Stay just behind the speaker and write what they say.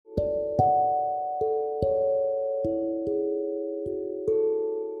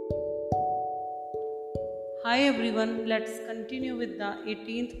Hi everyone, let's continue with the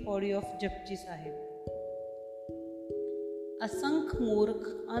 18th Pauri of Japji Sahib. असंख मूर्ख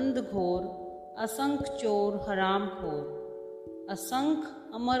अंध घोर, असंख चोर हराम खोर, असंख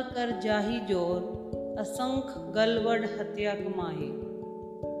अमर कर जाही जोर, असंख गलवड हत्या कमाही.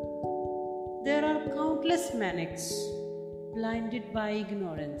 There are countless maniacs blinded by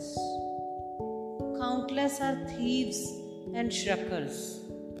ignorance. Countless are thieves and shirkers.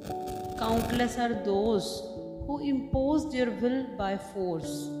 Countless are those who impose their will by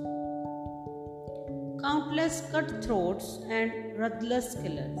force. Countless cutthroats and ruthless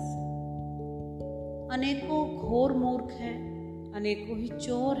killers. अनेकों घोर मूर्ख हैं, अनेकों ही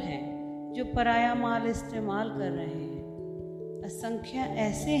चोर हैं जो पराया माल इस्तेमाल कर रहे हैं. असंख्य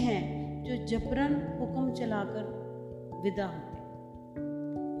ऐसे हैं जो जबरन हुक्म चलाकर विदा होते.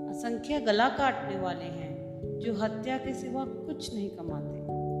 असंख्य गला काटने वाले हैं जो हत्या के सिवा कुछ नहीं कमाते.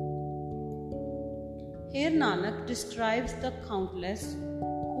 Here Nanak describes the countless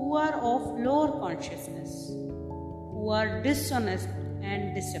who are of lower consciousness, who are dishonest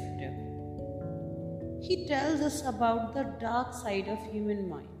and deceptive. He tells us about the dark side of human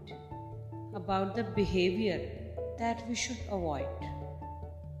mind, about the behavior that we should avoid.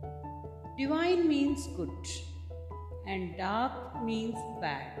 Divine means good and dark means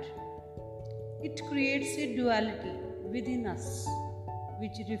bad. It creates a duality within us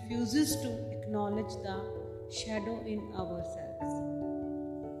which refuses to acknowledge the shadow in ourselves.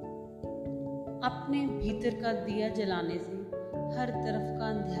 अपने भीतर का दिया जलाने से हर तरफ का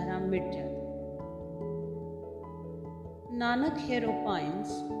अंधेरा मिट जाता है. Nanak here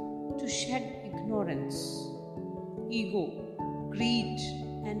opines to shed ignorance, ego, greed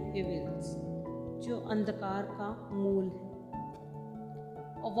and evils जो अंधकार का मूल है.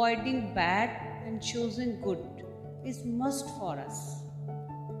 Avoiding bad and choosing good is must for us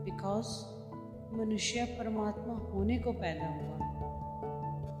because मनुष्य परमात्मा होने को पैदा हुआ,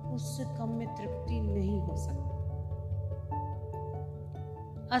 उससे कम में तृप्ति नहीं हो सकती.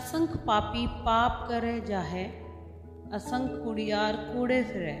 असंख पापी पाप करे जाहे, असंख कुड़ियार कूड़े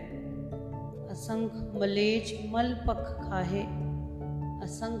फिरे, असंख मलेच मल पख खाहे,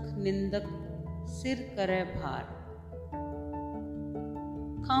 असंख निंदक सिर करे भार.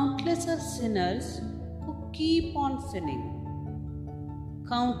 Countless are sinners who keep on sinning.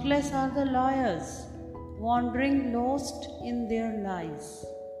 Countless are the liars wandering lost in their lies.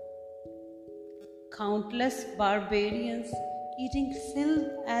 Countless barbarians eating filth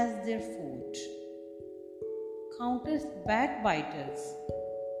as their food. Countless backbiters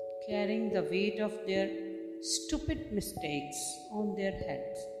carrying the weight of their stupid mistakes on their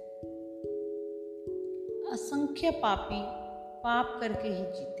heads. असंख्य पापी पाप करके ही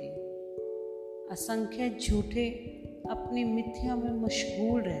जीते. असंख्य झूठे अपनी मिथ्या में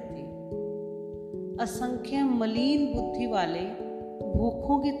मशगूल रहते. असंख्य मलिन बुद्धि वाले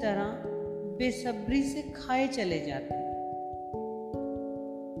भूखों की तरह बेसब्री से खाए चले जाते.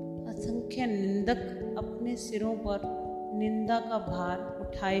 असंख्य निंदक अपने सिरों पर निंदा का भार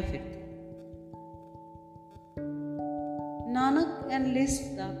उठाए फिरते. Nanak enlists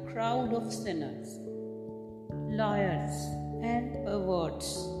the crowd of sinners, liars and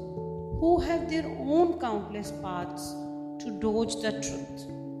perverts who have their own countless paths to dodge the truth.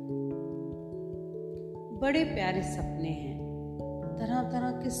 बड़े प्यारे सपने हैं, तरह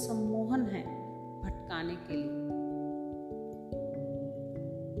तरह के सम्मोहन हैं भटकाने के लिए.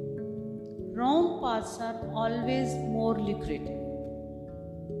 Wrong paths are always more lucrative.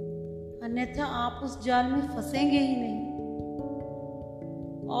 अन्यथा आप उस जाल में फंसेंगे ही नहीं.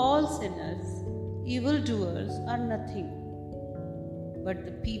 All sinners, evildoers are nothing but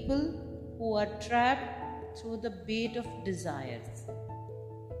the people who are trapped through the bait of desires.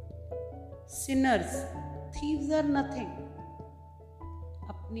 Sinners, thieves are nothing.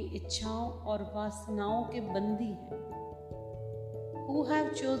 अपनी इच्छाओं और वासनाओं के बंदी हैं. Who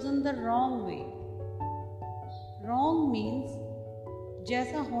have chosen the wrong way. Wrong means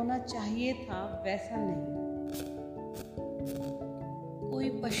जैसा होना चाहिए था वैसा नहीं. कोई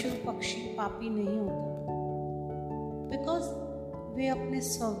पशु पक्षी पापी नहीं होता बिकॉज वे अपने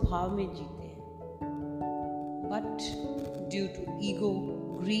स्वभाव में जीते हैं. But due to ego,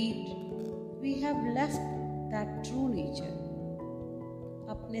 grid, we have left that true nature.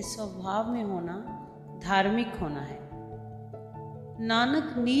 अपने स्वभाव में होना धार्मिक होना है.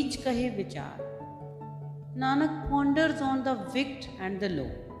 नानक नीच कहे विचार. Nanak ponders on the विक्ट and the low.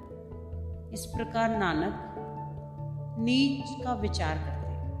 इस प्रकार नानक नीच का विचार करते.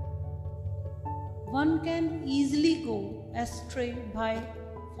 One can easily go astray by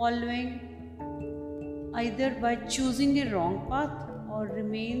following, either by choosing a wrong path or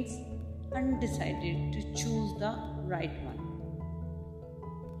remains undecided to choose the right one.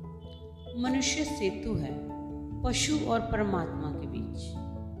 मनुष्य सेतु है पशु और परमात्मा के बीच.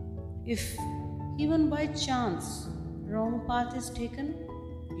 If even by chance wrong path is taken,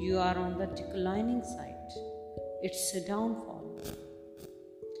 you are on the declining side. It's a downfall.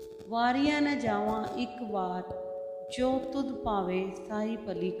 वारिया न जावा एक बार जो तुद पावे साई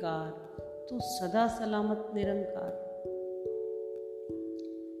पलीकार, तू सदा सलामत निरंकार.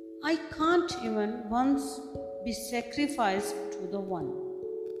 I can't even once be sacrificed to the one.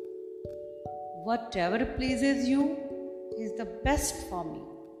 Whatever pleases you is the best for me.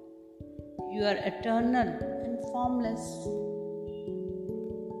 You are eternal and formless.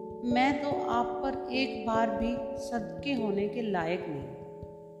 मैं तो आप पर एक बार भी सदके होने के लायक नहीं.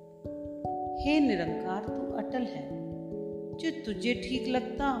 हे निरंकार, तू अटल है. जो तुझे ठीक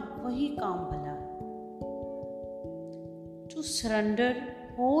लगता वही काम भला है. To surrender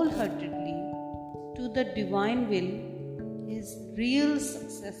wholeheartedly to the divine will is real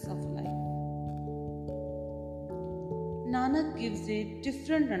success of life. Nanak gives a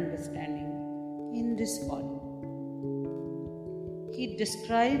different understanding in this volume. He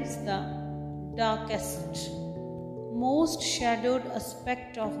describes the darkest, most shadowed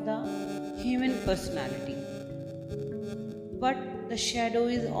aspect of the human personality. But the shadow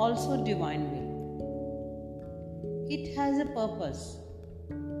is also divine will. It has a purpose.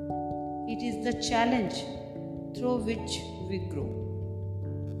 It is the challenge through which we grow.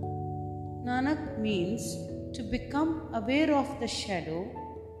 Nanak means to become aware of the shadow,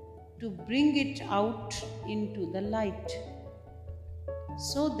 to bring it out into the light,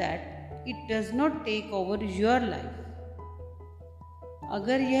 so that it does not take over your life.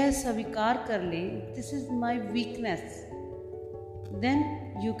 अगर यह स्वीकार कर ले, this is my weakness, then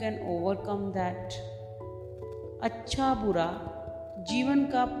you can overcome that. अच्छा बुरा जीवन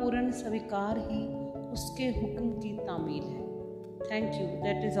का पूर्ण स्वीकार ही उसके हुक्म की तामील है. Thank you.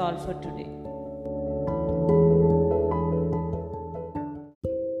 That is all for today.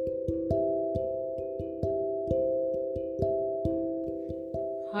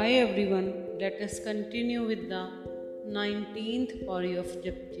 Hi everyone, let us continue with the 19th pauri of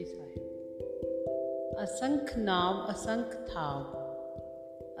Japji Sahib. असंख नाव असंख थाव,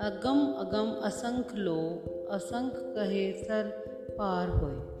 अगम अगम असंख लो, असंख कहे सर पार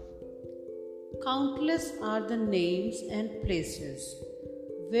होए. Countless are the names and places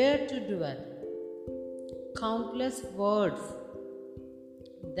where to dwell. Countless words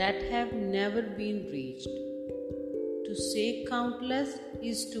that have never been reached. To say countless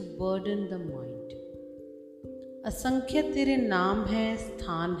is to burden the mind. असंख्य तेरे नाम हैं,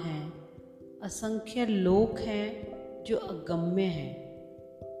 स्थान हैं, असंख्य लोक हैं जो अगम्य हैं.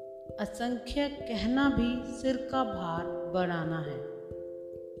 असंख्य कहना भी सिर का भार बढ़ाना है.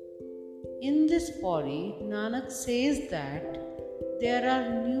 In this pauri, Nanak says that there are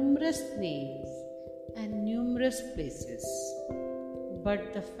numerous names and numerous places,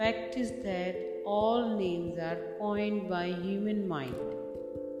 but the fact is that all names are coined by human mind.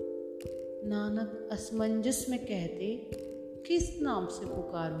 Nanak असमंजस में कहते, किस नाम से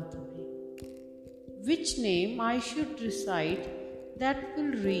पुकारूं तुम्हें? Which name I should recite that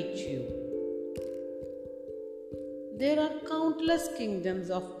will reach you? There are countless kingdoms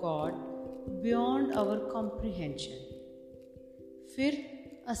of God beyond our comprehension. फिर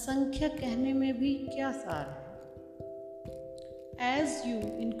असंख्य कहने में भी क्या सार है? As you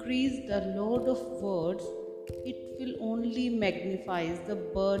increase the load of words, it will only magnify the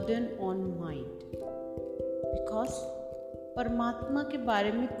burden on mind. Because परमात्मा के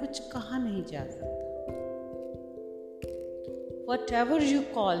बारे में कुछ कहा नहीं जा सकता. Whatever you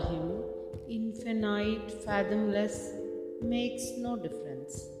call him, infinite, fathomless, makes no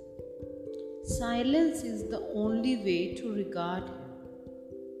difference. Silence is the only way to regard him.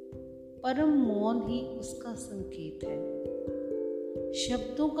 परम मौन ही उसका संकेत है.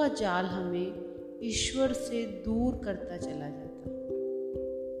 शब्दों का जाल हमें ईश्वर से दूर करता चला जाता.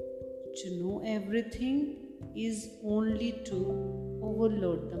 To know everything is only to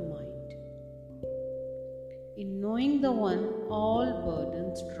overload the mind. In knowing the one, all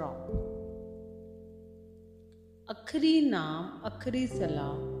burdens drop. अखरी नाम, अखरी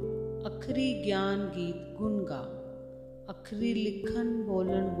सलाह, अखरी ज्ञान गीत गुण गा. अखरी लिखन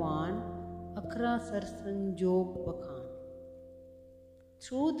बोलन वान, अखरा सर संजोग बखान.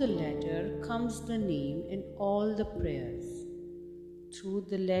 Through the letter comes the name and all the prayers. Through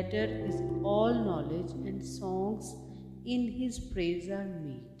the letter is all knowledge and songs in his praise are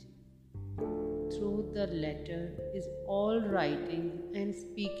made. Through the letter is all writing and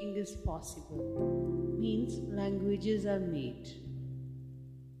speaking is possible. Means languages are made.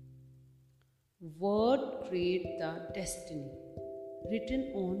 Word create the destiny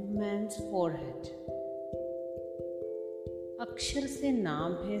written on man's forehead. अक्षर से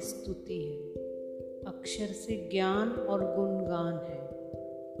नाम है, स्तुति है, अक्षर से ज्ञान और गुणगान है,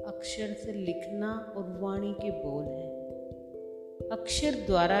 अक्षर से लिखना और वाणी के बोल हैं, अक्षर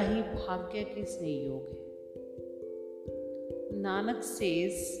द्वारा ही भाग्य के संयोग है. नानक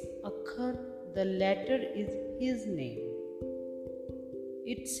says, अक्षर, the letter is his name.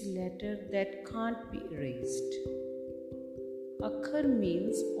 It's letter that can't be erased. अक्षर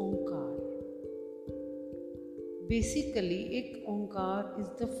means ओंकार. Basically, एक ओंकार is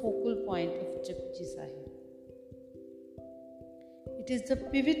the focal point of Japji Sahib. It is the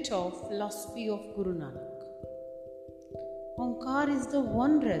pivot of philosophy of Guru Nanak. Onkar is the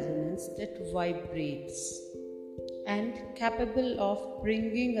one resonance that vibrates and capable of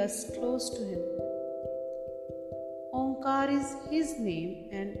bringing us close to Him. Onkar is His name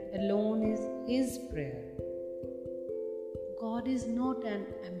and alone is His prayer. God is not an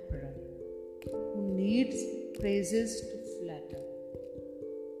emperor who needs praises to flatter.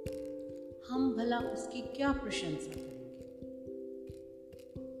 हम भला उसकी क्या प्रशंसा करेंगे?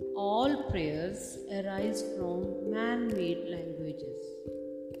 All prayers arise from man-made languages,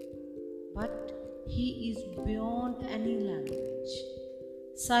 but He is beyond any language.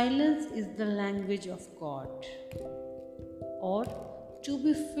 Silence is the language of God, or to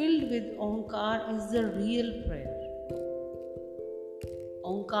be filled with Onkar is the real prayer.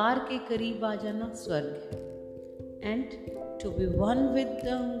 ओंकार के करीब आ जाना स्वर्ग है, and to be one with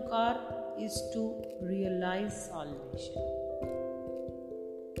the Onkar is to realize salvation.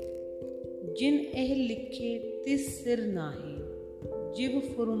 जिन एह लिखे तिस सिर नाहि, जिव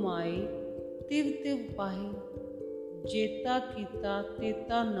फुरमाए तिव तिव पाहि, जेता कीता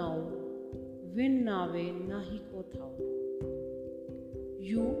तेता नाउ, विन नावे नाहि को थाउ.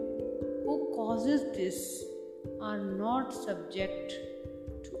 You who causes this are not subject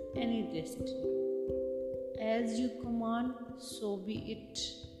to any destiny. As you command, so be it.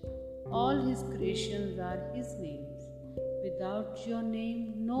 All His creations are His names. Without your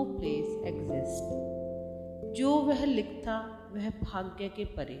name, no place exists. जो वह लिखता वह भाग्य के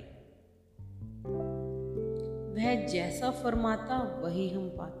परे. वह जैसा फरमाता वही हम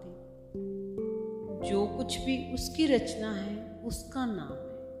पाते. जो कुछ भी उसकी रचना है उसका नाम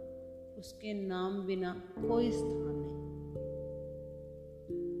है. उसके नाम बिना कोई स्थान नहीं.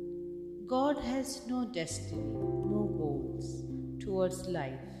 God has no destiny, no goals towards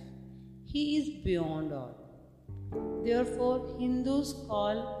life. He is beyond all. Therefore, Hindus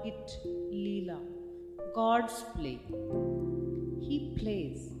call it Leela, God's play. He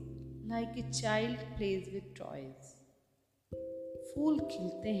plays like a child plays with toys. फूल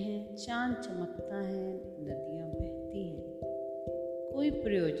खिलते हैं, चांद चमकता है, नदियाँ बहती हैं. कोई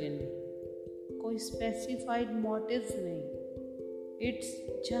प्रयोजन नहीं, कोई स्पेसिफाइड मोटिव्स नहीं. It's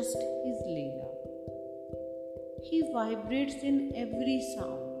just His Leela. He vibrates in every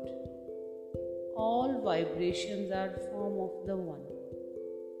sound. All vibrations are form of the One.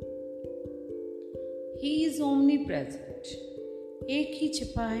 He is omnipresent. एक ही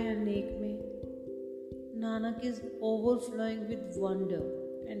छिपा है अनेक में. Nanak is overflowing with wonder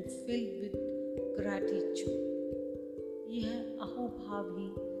and filled with gratitude. यह अहोभाव ही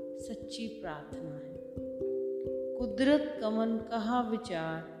सच्ची प्रार्थना है. कुदरत कमन कहा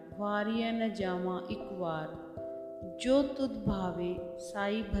विचार, वारिया न जामा एक वार, जो तुध भावे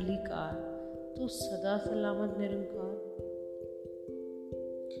साई भलीकार, तो सदा सलामत निरंकार.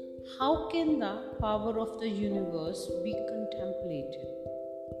 How can the power of the universe be contemplated?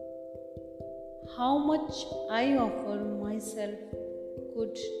 How much I offer myself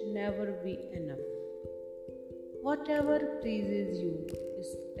could never be enough. Whatever pleases you is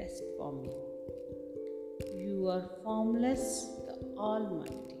best for me. You are formless, the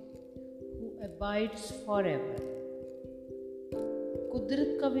Almighty, who abides forever.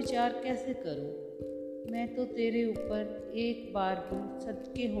 कुदरत का विचार कैसे करूं? मैं तो तेरे ऊपर एक बार भी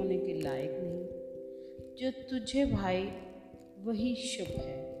सदके होने के लायक नहीं. जो तुझे भाई वही शुभ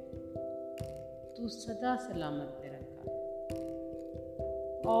है. तू सदा सलामत निरंकार.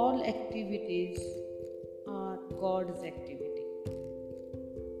 All activities are God's activity,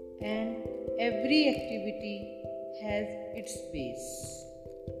 and every activity has its base,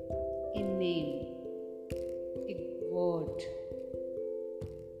 a name, a word.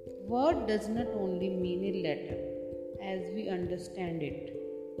 Word does not only mean a letter as we understand it,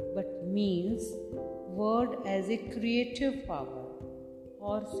 but means word as a creative power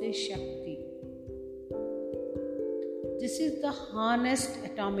or say Shakti. This is the harnessed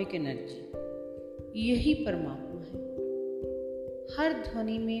atomic energy. यही परमात्मा है. हर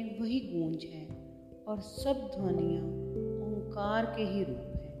ध्वनि में वही गूंज है और सब ध्वनियाँ ओंकार के ही रूप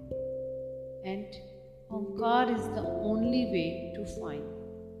हैं, and Omkar is the only way to find.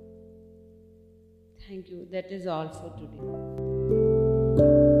 Thank you. That is all for today.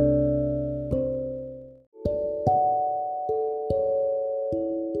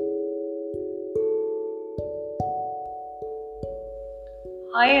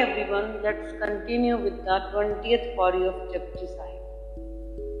 Hi everyone, let's continue with the 20th pauri of Japji Sahib.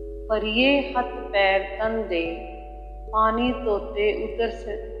 पर ये हथ पैर तन दे, पानी तोते उतर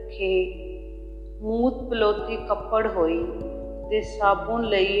सके, मूत पलोती कपड़ होई, दे साबुन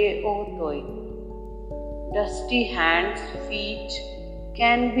लइए ओह धोई. Dusty hands, feet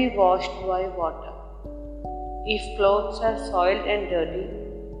can be washed by water. If clothes are soiled and dirty,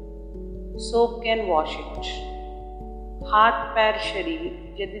 soap can wash it. हाथ पैर शरीर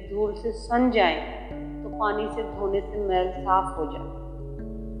यदि धूल से सन जाए तो पानी से धोने से मैल साफ हो जाए.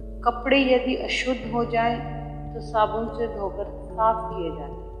 कपड़े यदि अशुद्ध हो जाए तो साबुन से धोकर साफ किए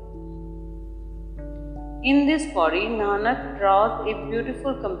जाते. In this pauri, Nanak draws a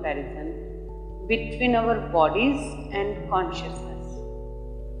beautiful comparison between our bodies and consciousness.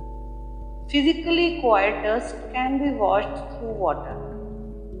 Physically quiet dust can be washed through water,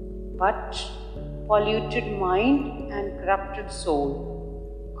 but polluted mind and corrupted soul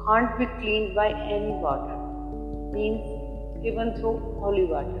can't be cleaned by any water, means even through holy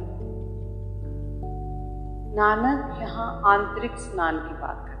water. Nanak यहाँ आंतरिक स्नान की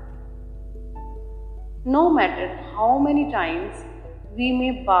बात करते हैं. No matter how many times we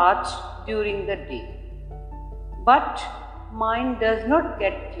may bath during the day, but mind does not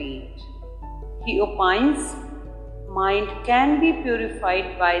get cleaned. He opines, mind can be purified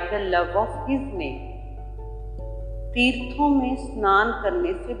by the love of his name. तीर्थों में स्नान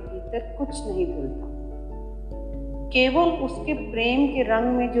करने से भीतर कुछ नहीं धुलता, केवल उसके प्रेम के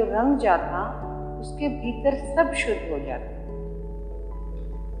रंग में जो रंग जाता उसके भीतर सब शुद्ध हो जाता.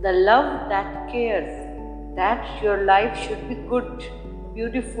 The love that cares that your life should be good,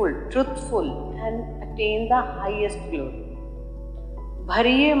 beautiful, truthful and attain the highest glory.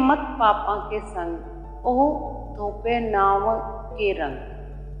 भरिए मत पापा के संग, ओह धोपे नाव के रंग,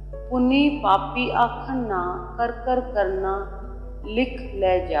 पुनी पापी आखन ना, कर कर करना लिख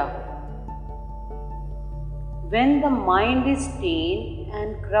ले जाओ. When the mind is stained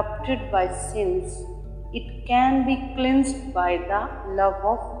and corrupted by sins, it can be cleansed by the love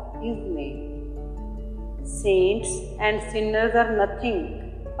of his name. Saints and sinners are nothing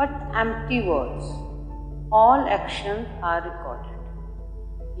but empty words. All actions are recorded.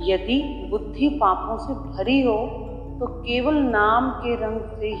 यदि बुद्धि पापों से भरी हो तो केवल नाम के रंग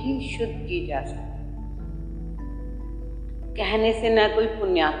से ही शुद्ध की जा सकती. कहने से न कोई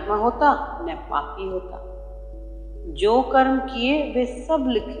पुण्यात्मा होता न पापी होता. जो कर्म किए वे सब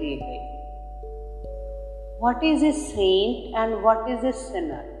लिख लिए गए. What is a saint and what is a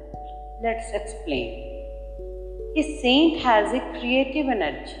sinner? Let's explain. A saint has a creative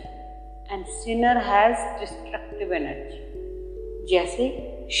energy and sinner has destructive energy. जैसे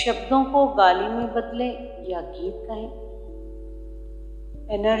शब्दों को गाली में बदले या गीत कहें,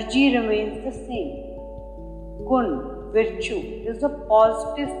 एनर्जी रिमेन्स द सेम. गुण, virtue is the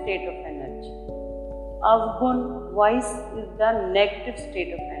positive state of energy. Avgun, vice, is the negative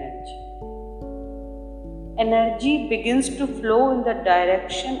state of energy. Energy begins to flow in the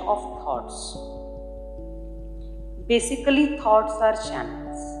direction of thoughts. Basically, thoughts are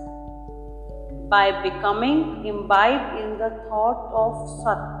channels. By becoming imbibed in the thought of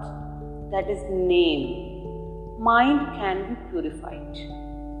Sat, that is name, mind can be purified.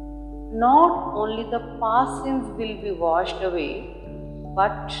 Not only the past sins will be washed away,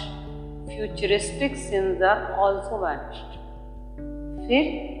 but futuristic sins are also vanished. फिर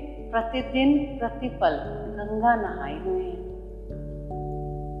प्रतिदिन प्रतिपल गंगा नहाए हुए हैं.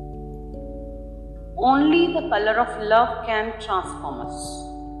 Only the color of love can transform us.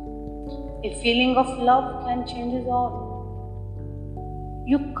 A feeling of love can change us all.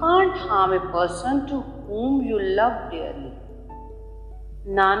 You can't harm a person to whom you love dearly.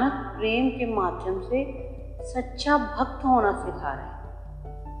 Nanak प्रेम के माध्यम से सच्चा भक्त होना सिखा रहे हैं.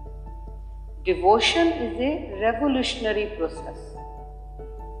 Devotion is a revolutionary process.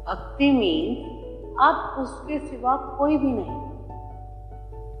 भक्ति मीन्स अब उसके सिवा कोई भी नहीं.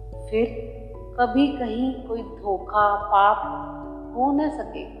 फिर कभी कहीं कोई धोखा पाप हो न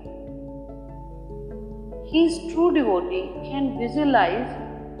सकेगा. His true devotee can visualize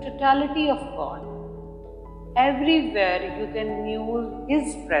totality of God. Everywhere you can use His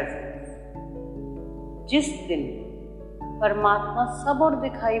presence. जिस दिन परमात्मा सब और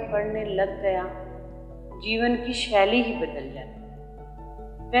दिखाई पड़ने लग गया, जीवन की शैली ही बदल जाती.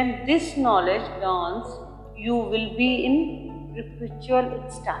 When this knowledge dawns, you will be in perpetual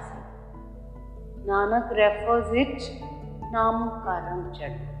ecstasy. Nanak refers it नाम का रंग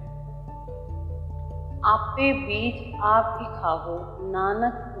चढ़। आपे बीज आप ही खाओ,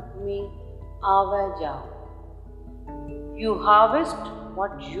 नानक हुक्मी आवे जाओ। You harvest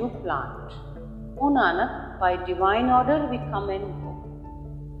what you plant. O Nanak, by divine order we come and go.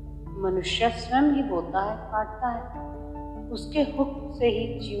 मनुष्य स्वयं ही बोता है, काटता है, उसके हुक्म से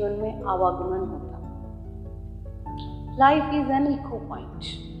ही जीवन में आवागमन होता। Life is an echo point.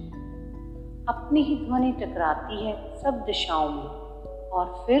 अपनी ही ध्वनि टकराती है सब दिशाओं में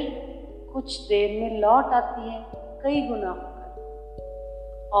और फिर कुछ देर में लौट आती है कई गुना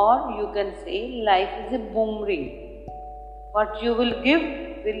होकर। और you can say life is a boomerang. What you will give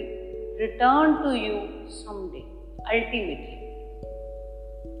will return to you someday ultimately.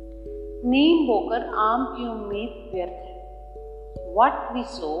 नीम बोकर आम की उम्मीद व्यर्थ है। What we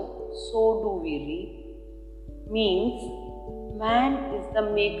sow, so do we reap, means man is the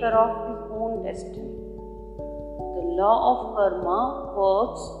maker of his own destiny. The law of karma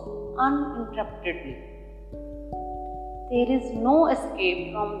works uninterruptedly. There is no escape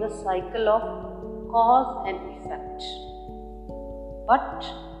from the cycle of cause and effect. But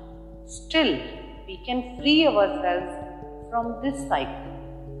still, we can free ourselves from this cycle.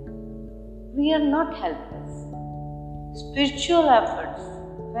 We are not helpless. Spiritual efforts,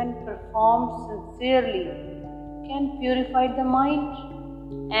 when performed sincerely, can purify the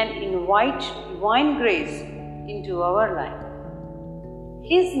mind and invite divine grace into our life.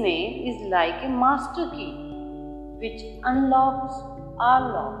 His name is like a master key which unlocks all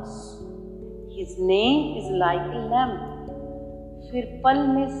locks. His name is like a lamp. फिर पल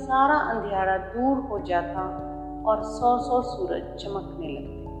में सारा अंधियारा दूर हो जाता और 100 सूरज चमकने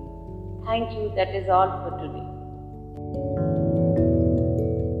लगते। Thank you. That is all for today.